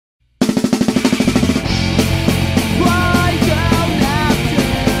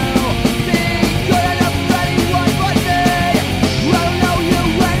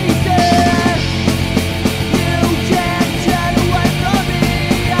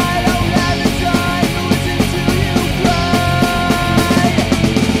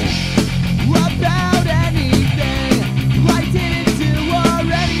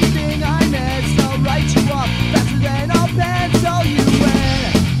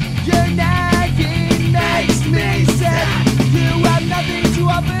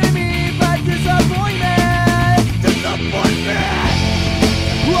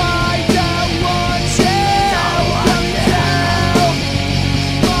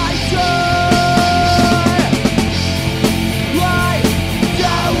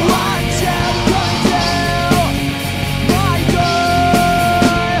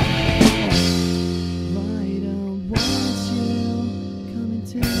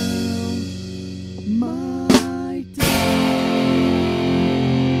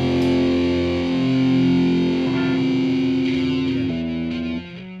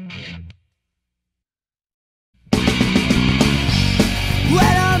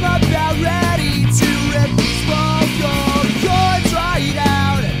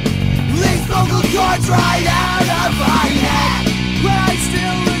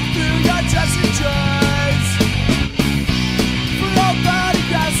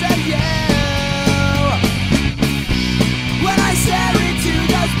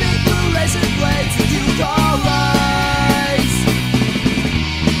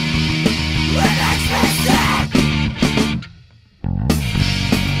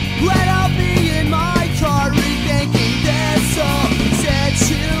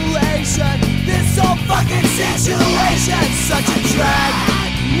such a drag.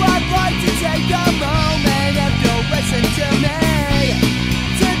 I'd like to take a moment if you'll listen to me,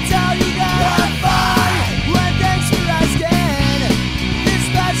 to tell you that I'm fine. Well, thanks for asking. This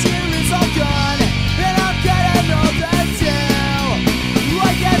past year is all gone, and I'm getting older too.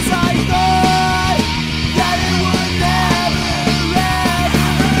 I guess I thought that it would never end.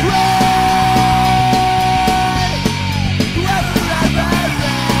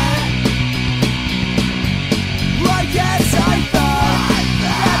 I guess I thought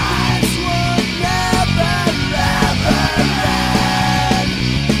that this would never end.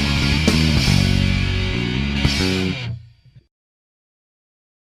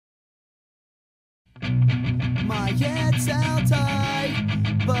 My head's held tight,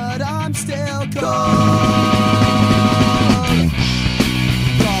 but I'm still cold.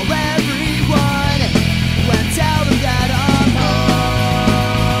 Call everyone and tell them that I'm home.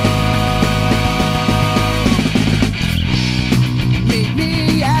 Meet me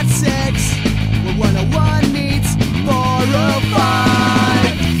at 6, where 101 meets 405.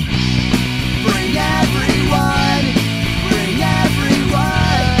 Bring everyone, bring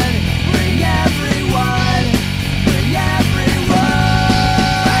everyone, bring everyone, bring everyone,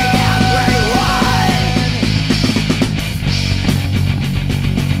 bring everyone.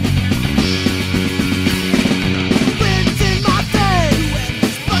 Wind in my face when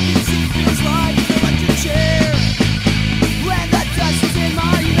this fucking seat feels like an electric chair, when the dust is in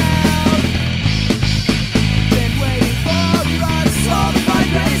my mouth. Been waiting for us all to find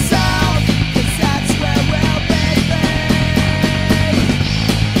grace out, 'cause that's where we'll be.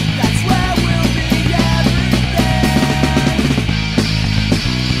 That's where we'll be everything.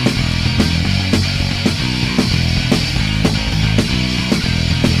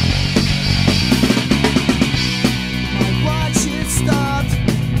 My watch is stopped,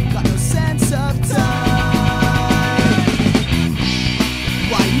 got no sense of time.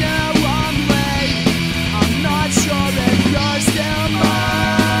 I know I'm late, I'm not sure if you're still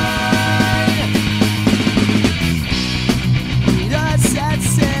mine. Meet us at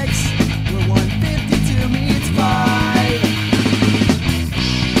 6, where 152 meets 5.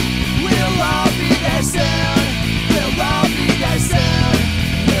 We'll all be there soon, we'll all be there soon,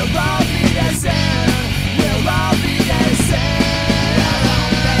 we'll all be there soon, we'll all be there soon.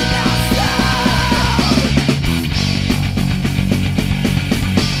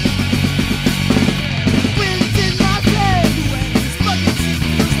 Wind in my face when this fucking seat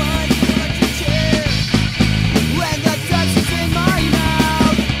feels like an electric chair, when the dust is in my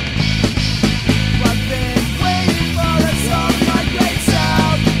mouth. I've been waiting for us all to migrate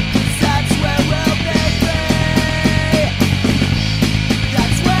south, 'cause that's where we'll be free.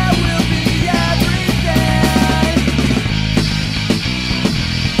 That's where we'll be everything.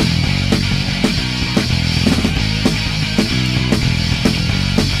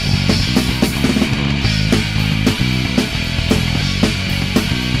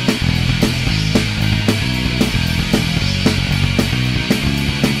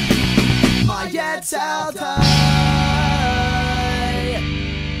 My head's held high.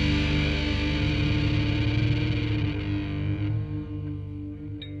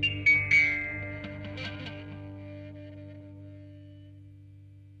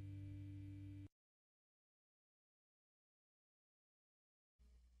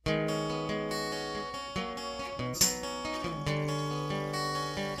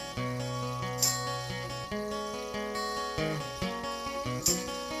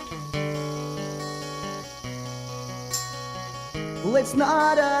 Well, it's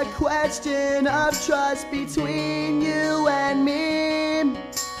not a question of trust between you and me,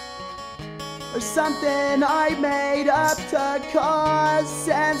 or something I made up to cause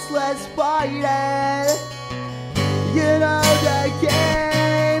senseless fighting. You know the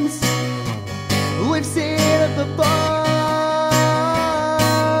games, we've seen it before.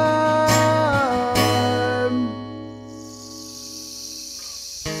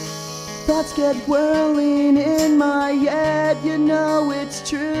 Thoughts get whirling in my head, you know it's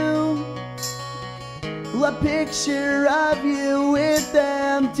true. A picture of you with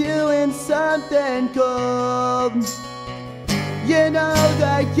them doing something cool. You know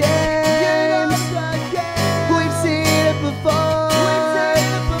the games, we've seen it before.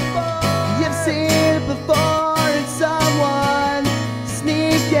 You've seen it before, and someone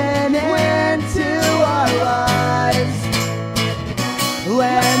sneaking into our lives.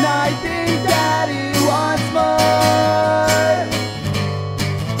 When I think that he wants more,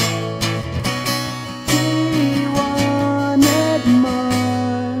 he wanted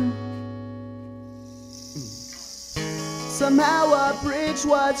more. Somehow a bridge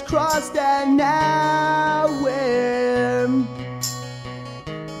was crossed and now we're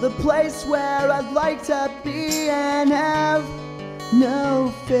the place where I'd like to be and have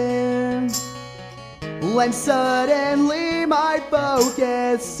no fear. When suddenly my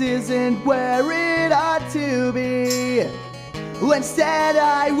focus isn't where it ought to be. Instead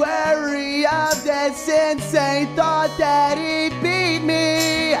I worry of this insane thought that he beat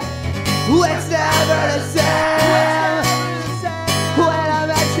me. It's never the same when I'm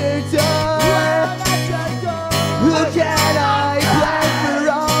at your door. Who can I blame for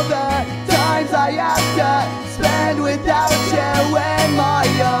all the times I have to spend without you in my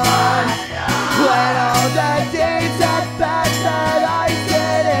arms? When all the days have passed that I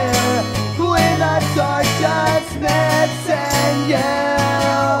sit here with the dark just missing you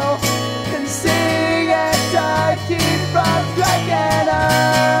and singing to keep from cracking up.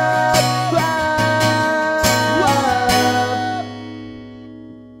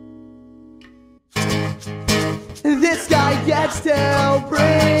 This guy gets to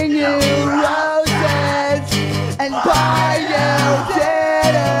bring you roses and buy you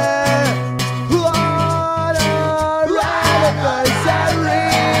dinner on our anniversary.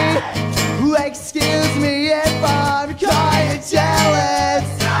 Excuse me if I'm kinda jealous.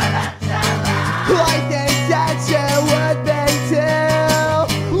 I think that you would be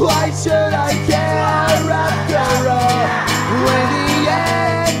too. Why should I care after all? When the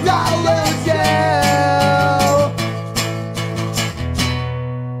end I'll lose you.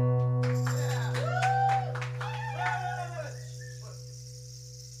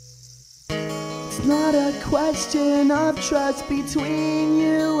 It's not a question of trust between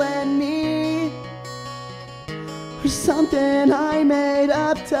you and me, or something I made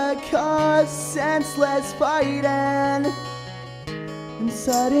up to cause senseless fighting. And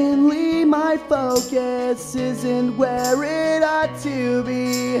suddenly my focus isn't where it ought to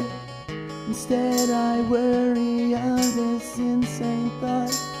be. Instead I worry of this insane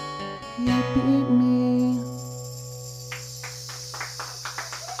thought you beat me.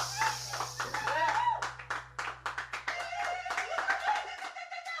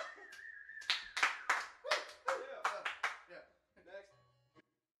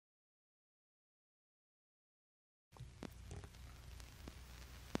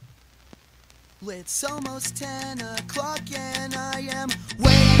 It's almost 10 o'clock and I am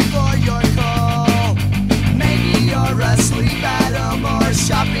waiting for your call. Maybe you're asleep at home or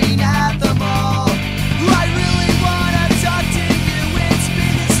shopping at the mall. I really wanna talk to you, it's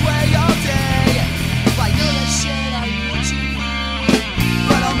been this way all day. I know the shit I want you,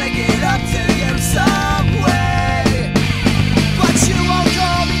 but I'll make it up to you some way. But you won't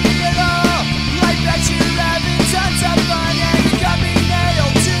call me at all. I bet you're having tons of fun and you got me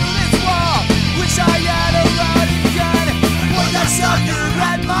nailed to this wall. Wish I had a loaded gun, point that sucker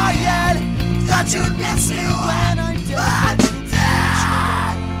at my head. Thought you'd miss me when I'm dead.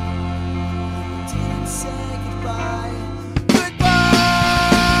 Didn't say goodbye. Goodbye.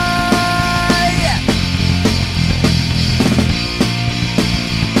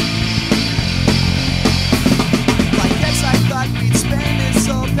 I guess I thought we'd spend this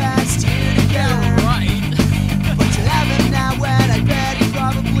whole past year together. Right. But you haven't now, and I bet he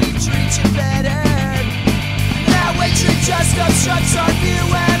probably treats you better. That waitress just obstructs our view,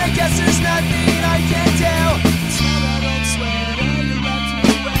 and I guess there's nothing I can do. Smell that old sweater you left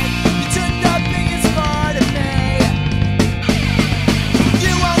me with. You took the biggest part of me.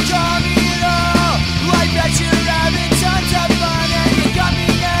 You won't call me at all. I bet you're having tons of fun, and you got me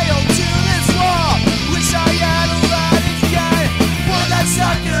nailed to this wall. Wish I had a lot of gun, point that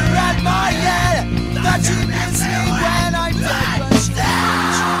sucker at my head. Thought you'd miss me when I'm dead, but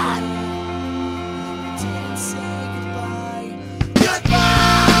you didn't say goodbye. Goodbye.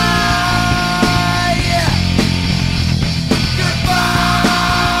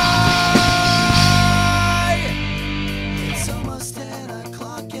 Goodbye. It's almost 10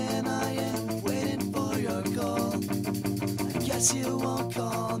 o'clock and I am waiting for your call. I guess you won't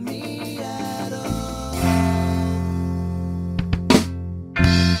call me at all.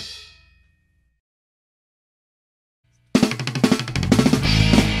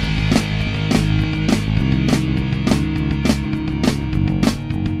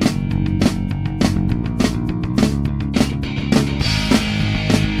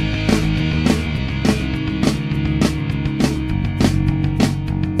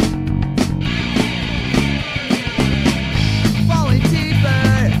 Falling deep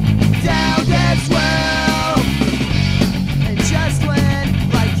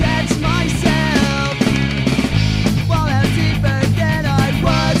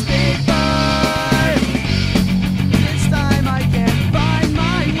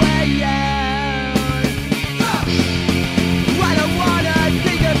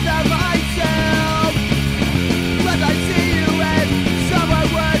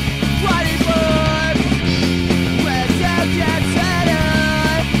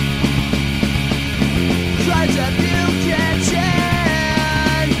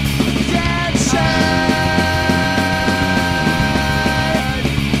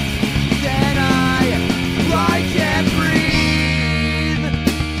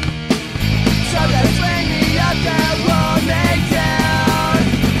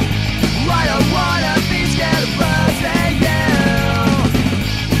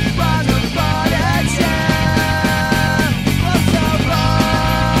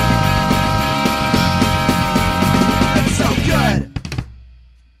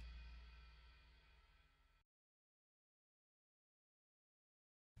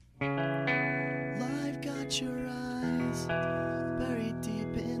Life got your eyes buried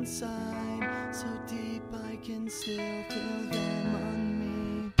deep inside, so deep I can still feel them on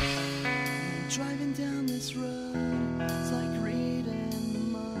me. When driving down this road, it's like reading the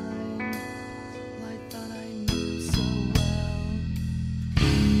mind. Life thought I knew so well.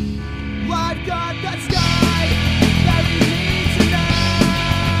 I've got the sky bury me tonight.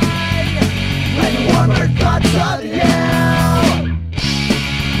 When the warmer thoughts of you,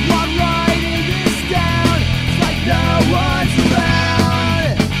 I'm writing this down. It's like no one's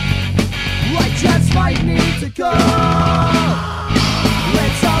around. I just might need to go.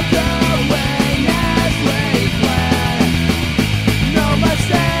 Let's all going as we plan. No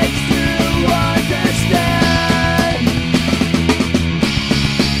mistakes to understand.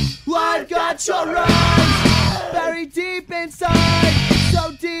 I've got your eyes buried deep inside,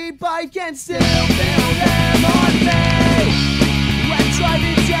 so deep I can still feel them on me. When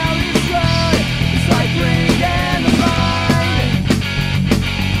driving down this road, it's like reading the mind.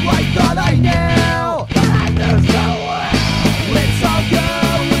 I thought I knew, but I knew so well. It's all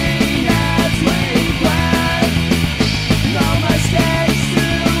going as we plan. No mistakes to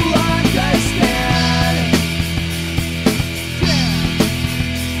understand.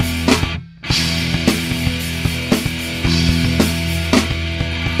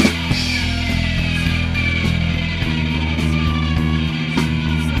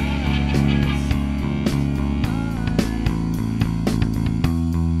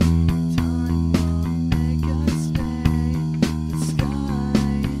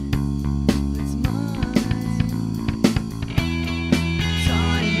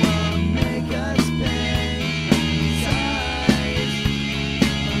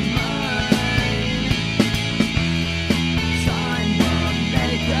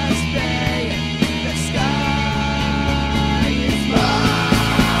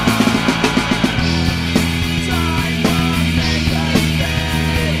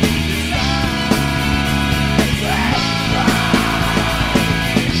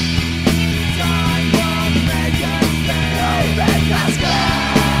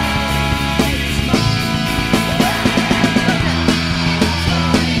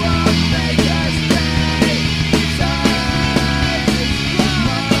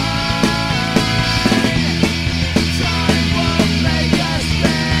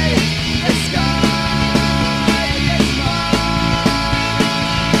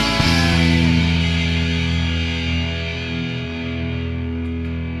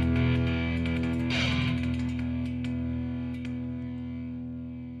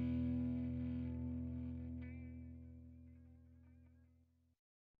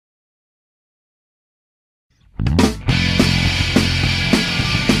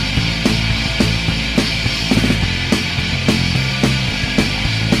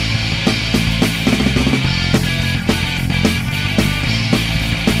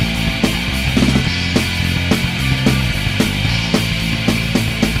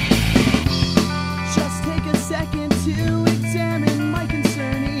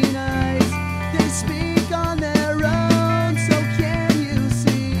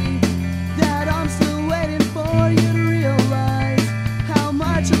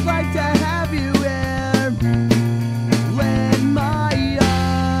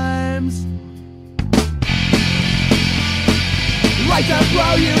 Like to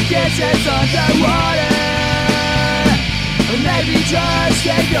blow you kisses underwater, or maybe just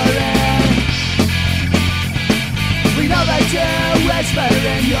take your hand. We know that you whisper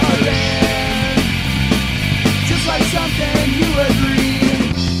in your ear, just like something you agree.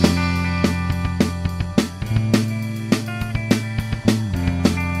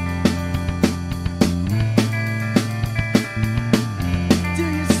 Do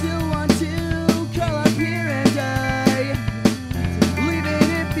you still want to curl up here and die? Even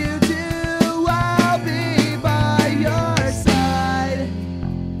if you do, I'll be by your side.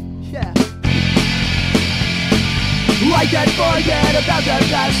 Yeah. I can't forget about the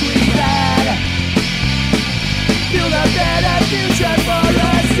past we've had. Build a better future for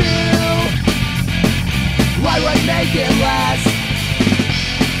us too. I would make it last.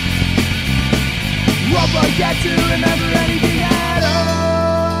 Won't forget to remember anything at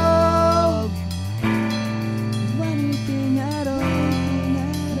all. Anything at all.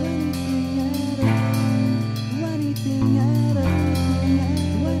 Anything at all. Anything at all.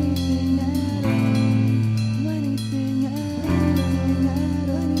 Anything at all. Anything at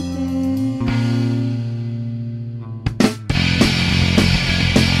all. Anything.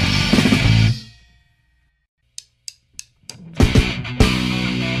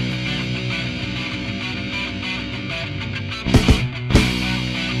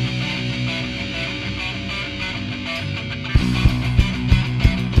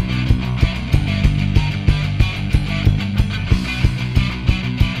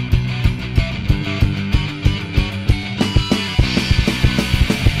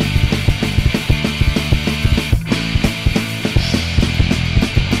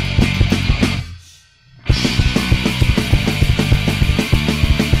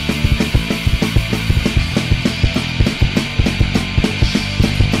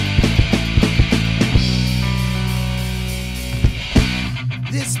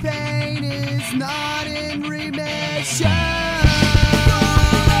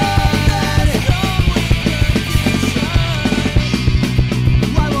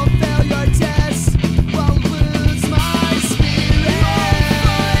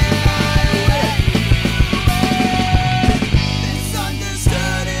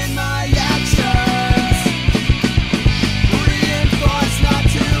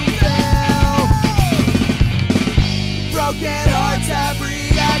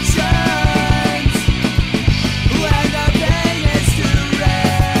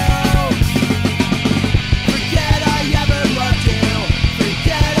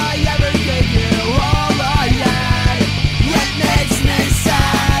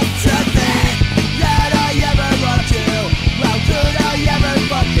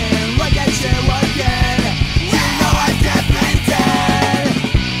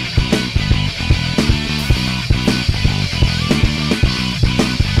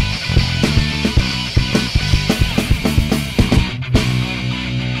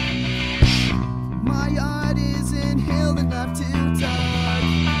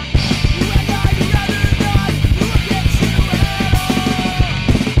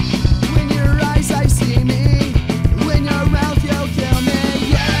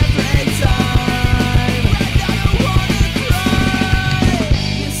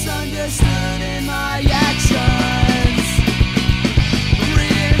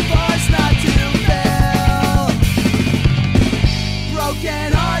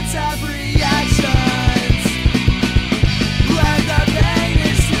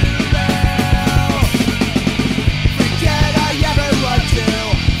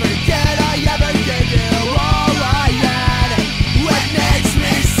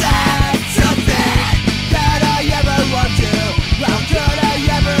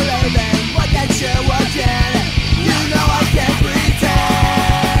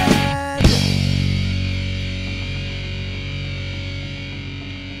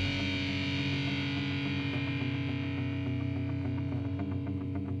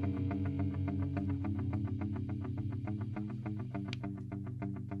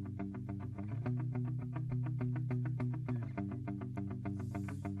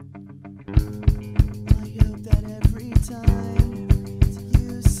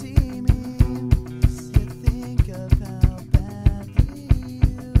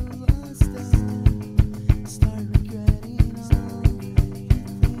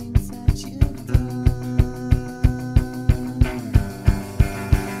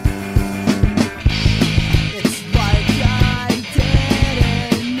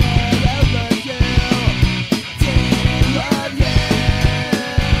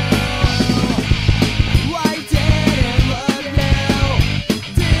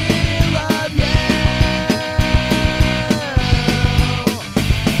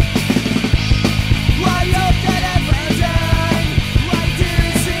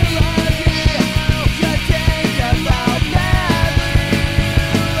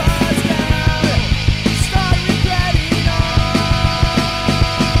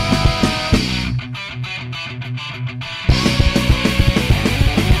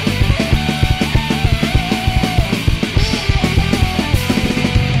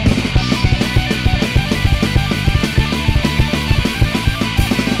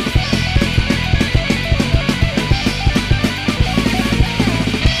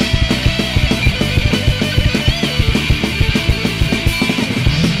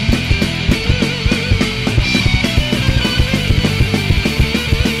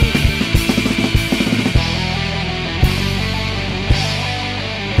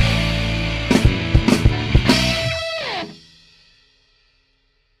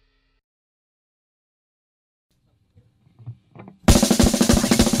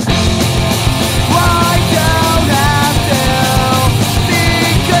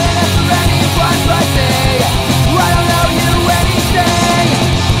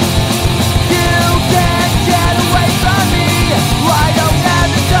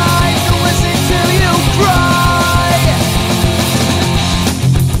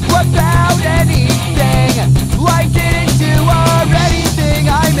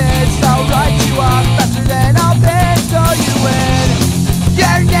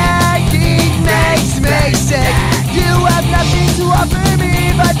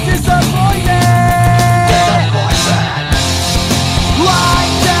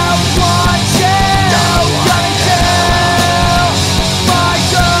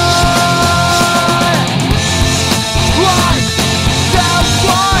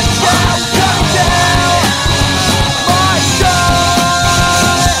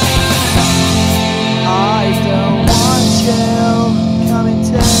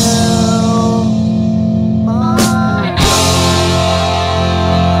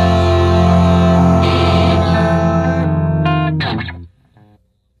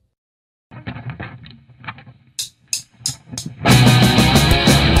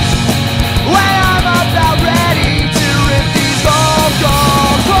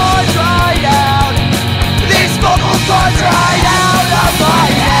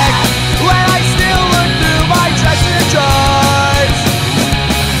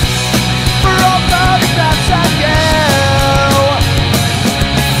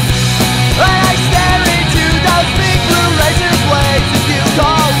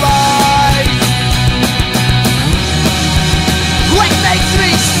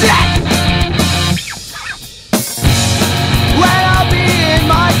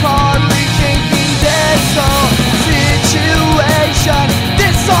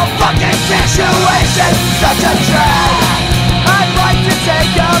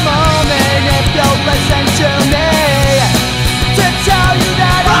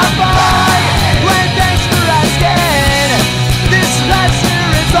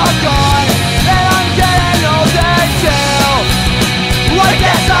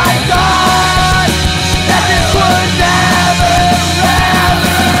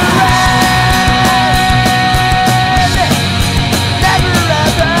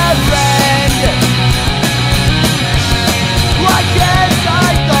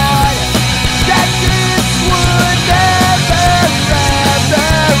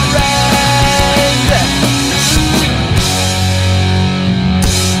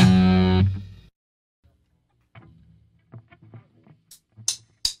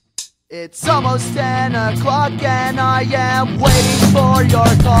 It's almost 10 o'clock and I am waiting for your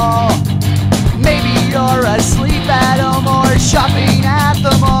call. Maybe you're asleep at home or shopping at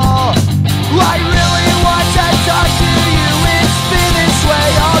the mall. I really want to talk to you, it's been this way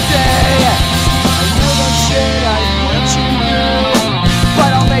all day. I know the shit I put you through,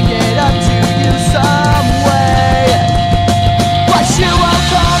 but I'll make it up to you some way. But you won't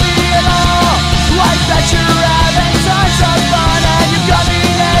call me at all. I bet you're having tons of fun and you got me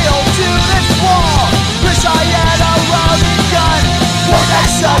nailed to this wall. Wish I had a loaded gun, point that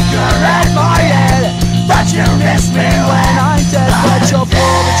sucker at my head. But you miss me when I'm dead, but you'll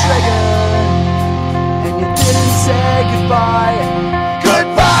pull the trigger and you didn't say goodbye.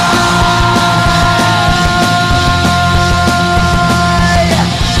 Goodbye.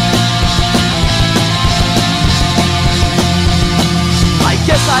 I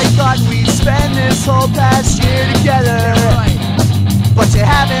guess I thought we'd spend this whole past year together, but you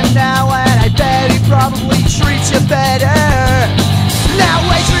haven't now, and I bet he probably treats you better. Now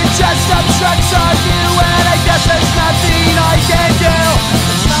hatred just obstructs our view, and I guess there's nothing I can do.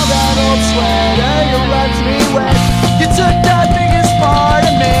 Smell that old sweater you rubbed me with. You took the biggest part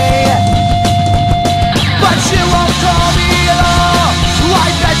of me, but you won't call me at all. I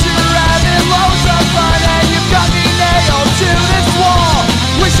bet you're having loads of fun and you've got me nailed to this wall.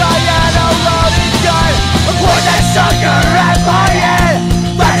 Wish I had a loaded gun, point that sucker at my head.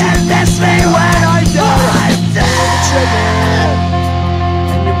 But you miss me when I'm dead. The trigger,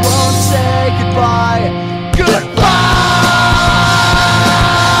 and you won't say goodbye. Goodbye.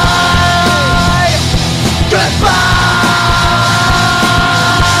 Goodbye.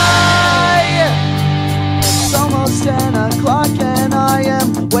 It's almost 10 o'clock and I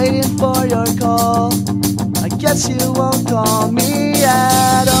am waiting for your call. I guess you won't call me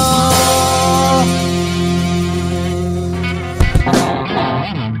at all.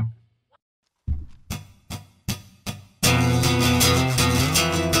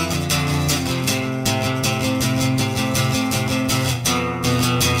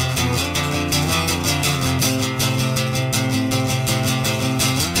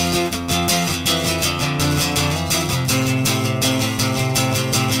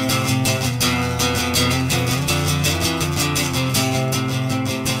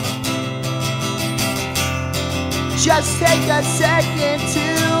 Just take a second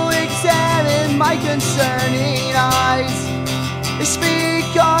to examine my concerning eyes. They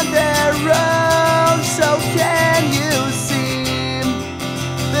speak on their own, so can you see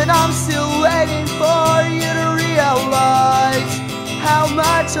that I'm still waiting for you to realize how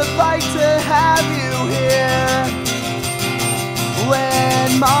much I'd like to have you here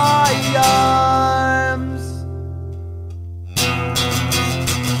when my arms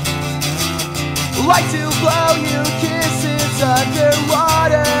like to blow you kisses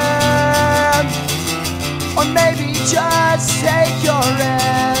underwater, or maybe just take your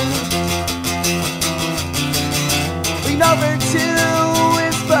hand, lean over to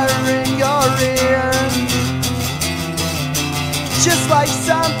whisper in your ear, just like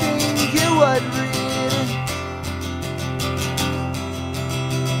something you would read.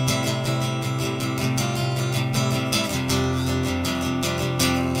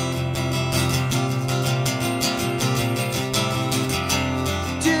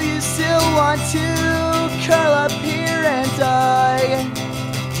 Want to curl up here and die?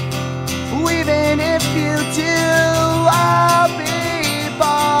 Even if you do, I'll be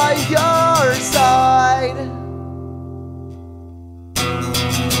by your side.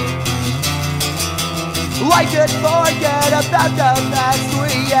 I could forget about the past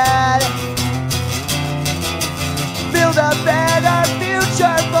we had, build a better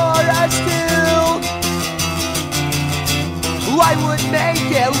future for us two. I would make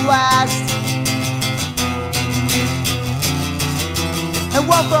it last, and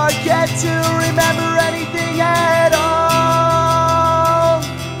won't forget to remember anything at all.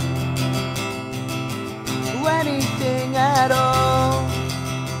 Anything at all.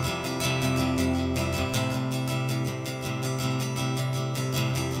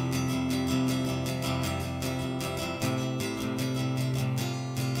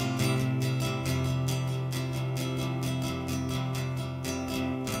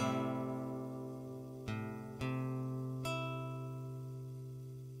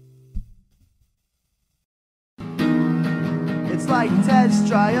 It's like test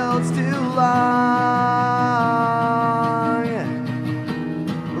trials too long,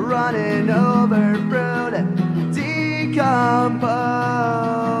 running over fruit, decomposed.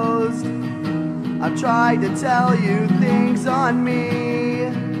 I've tried to tell you things on me,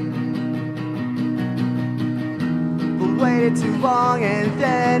 but waited too long and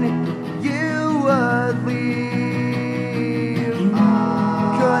then would leave.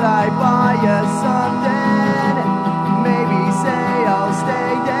 Could I buy you something? Maybe say I'll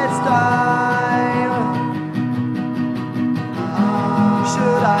stay this time.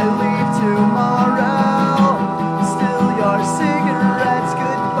 Should I leave tomorrow? Still your cigarettes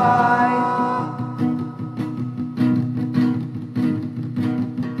goodbye.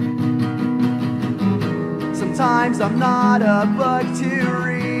 Sometimes I'm not a book to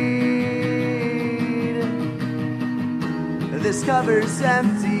read. This cover's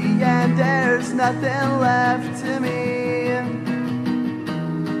empty and there's nothing left to me.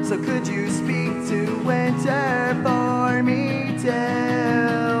 So could you speak to winter for me too?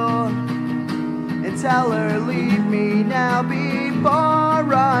 And tell her leave me now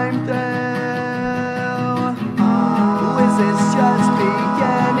before I'm through. Is this just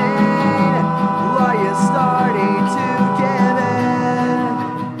beginning? Are you starting to give in?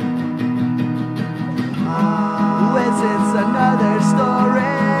 Is this another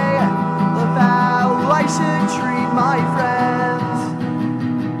story of how I should treat my friends?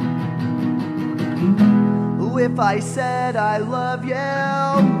 If I said I love you,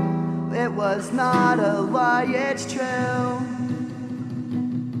 it was not a lie, it's true.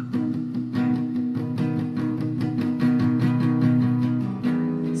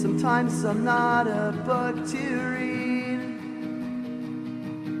 Sometimes I'm not a book to read.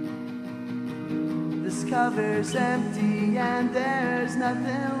 This cover's empty and there's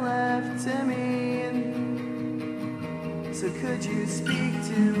nothing left to me. So could you speak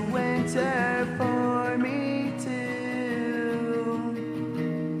to winter for me too?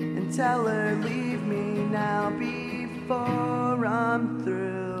 And tell her leave me now before I'm through.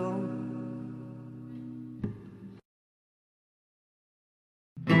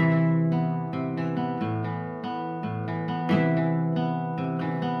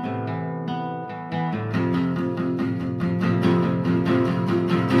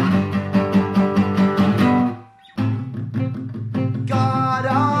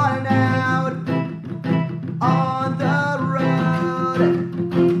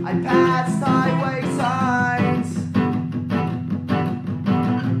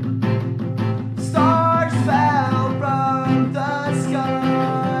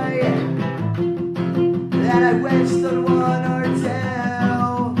 I wish that